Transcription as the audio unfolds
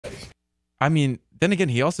I mean, then again,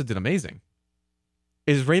 he also did amazing.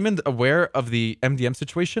 Is Raymond aware of the MDM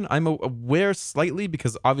situation? I'm aware slightly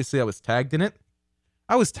because obviously I was tagged in it.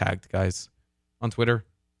 I was tagged, guys, on Twitter.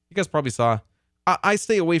 You guys probably saw. I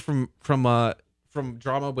stay away from drama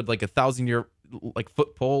with like 1,000-year like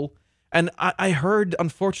foot pole. And I heard,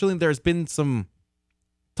 unfortunately, there's been some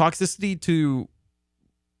toxicity to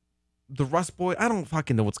the Rust boy. I don't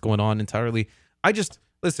fucking know what's going on entirely. I just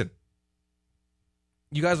listen.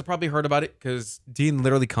 You guys have probably heard about it because Dean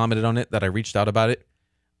literally commented on it that I reached out about it.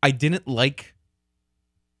 I didn't like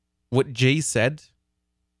what Jay said,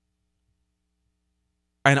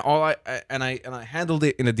 and I handled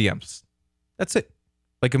it in the DMs. That's it,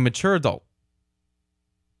 like a mature adult.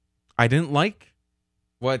 I didn't like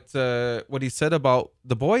what he said about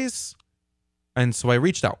the boys, and so I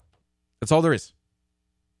reached out. That's all there is.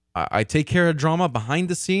 I take care of drama behind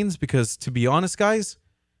the scenes because, to be honest, guys,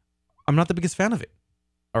 I'm not the biggest fan of it.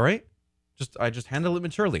 All right? I just handle it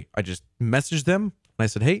maturely. I just messaged them and I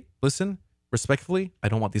said, hey, listen, respectfully, I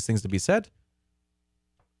don't want these things to be said.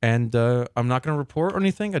 And I'm not going to report or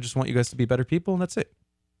anything. I just want you guys to be better people, and that's it.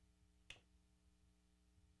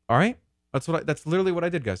 All right? That's literally what I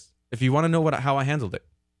did, guys. If you want to know how I handled it.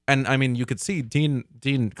 And I mean, you could see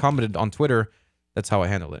Dean commented on Twitter, that's how I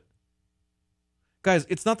handled it. Guys,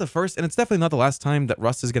 it's not the first, and it's definitely not the last time that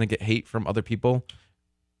Rust is going to get hate from other people.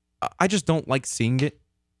 I just don't like seeing it,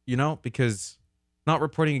 you know, because not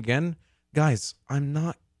reporting again. Guys, I'm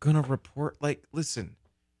not going to report. Like, listen,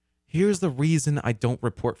 here's the reason I don't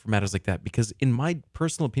report for matters like that. Because in my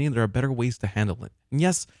personal opinion, there are better ways to handle it. And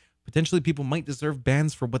yes, potentially people might deserve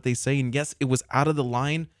bans for what they say. And yes, it was out of the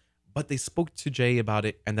line, but they spoke to Jay about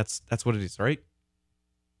it. And that's what it is, all right?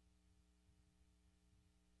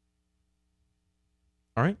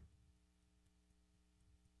 All right.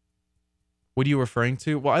 What are you referring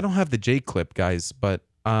to? Well, I don't have the Jay clip, guys, but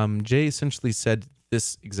Jay essentially said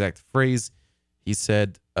this exact phrase. He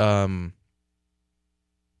said,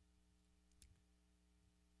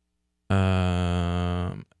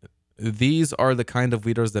 these are the kind of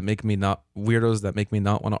weirdos that make me not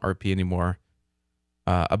want to RP anymore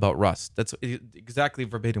about Rust. That's exactly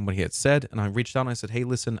verbatim what he had said. And I reached out and I said, hey,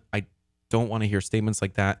 listen, I don't want to hear statements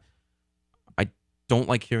like that. I don't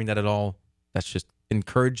like hearing that at all. That's just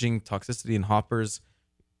encouraging toxicity and hoppers.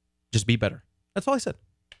 Just be better. That's all I said.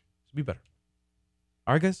 Just be better.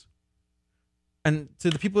 All right, guys? And to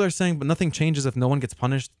the people that are saying, but nothing changes if no one gets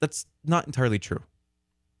punished, that's not entirely true.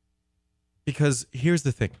 Because here's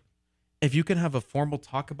the thing. If you can have a formal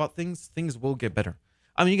talk about things, things will get better.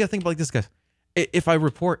 I mean, you got to think about like this, guys. If I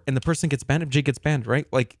report and the person gets banned, if Jay gets banned, right?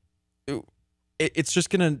 Like, it's just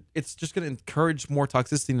gonna encourage more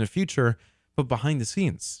toxicity in the future, but behind the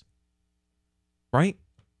scenes, right?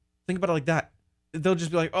 Think about it like that. They'll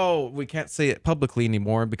just be like, oh, we can't say it publicly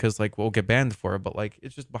anymore because like we'll get banned for it, but like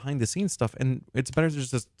it's just behind the scenes stuff, and it's better to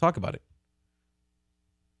just talk about it.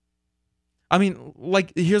 I mean,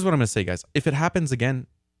 like, here's what I'm gonna say, guys. If it happens again,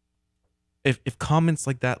 if comments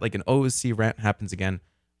like that, like an OSC rant happens again,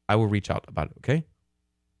 I will reach out about it, okay?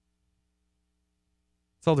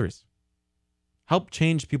 That's all there is. Help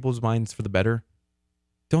change people's minds for the better.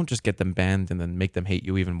 Don't just get them banned and then make them hate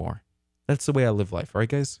you even more. That's the way I live life, all right,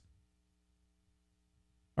 guys?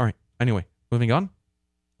 All right, anyway, moving on.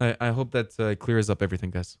 I hope that clears up everything,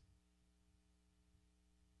 guys.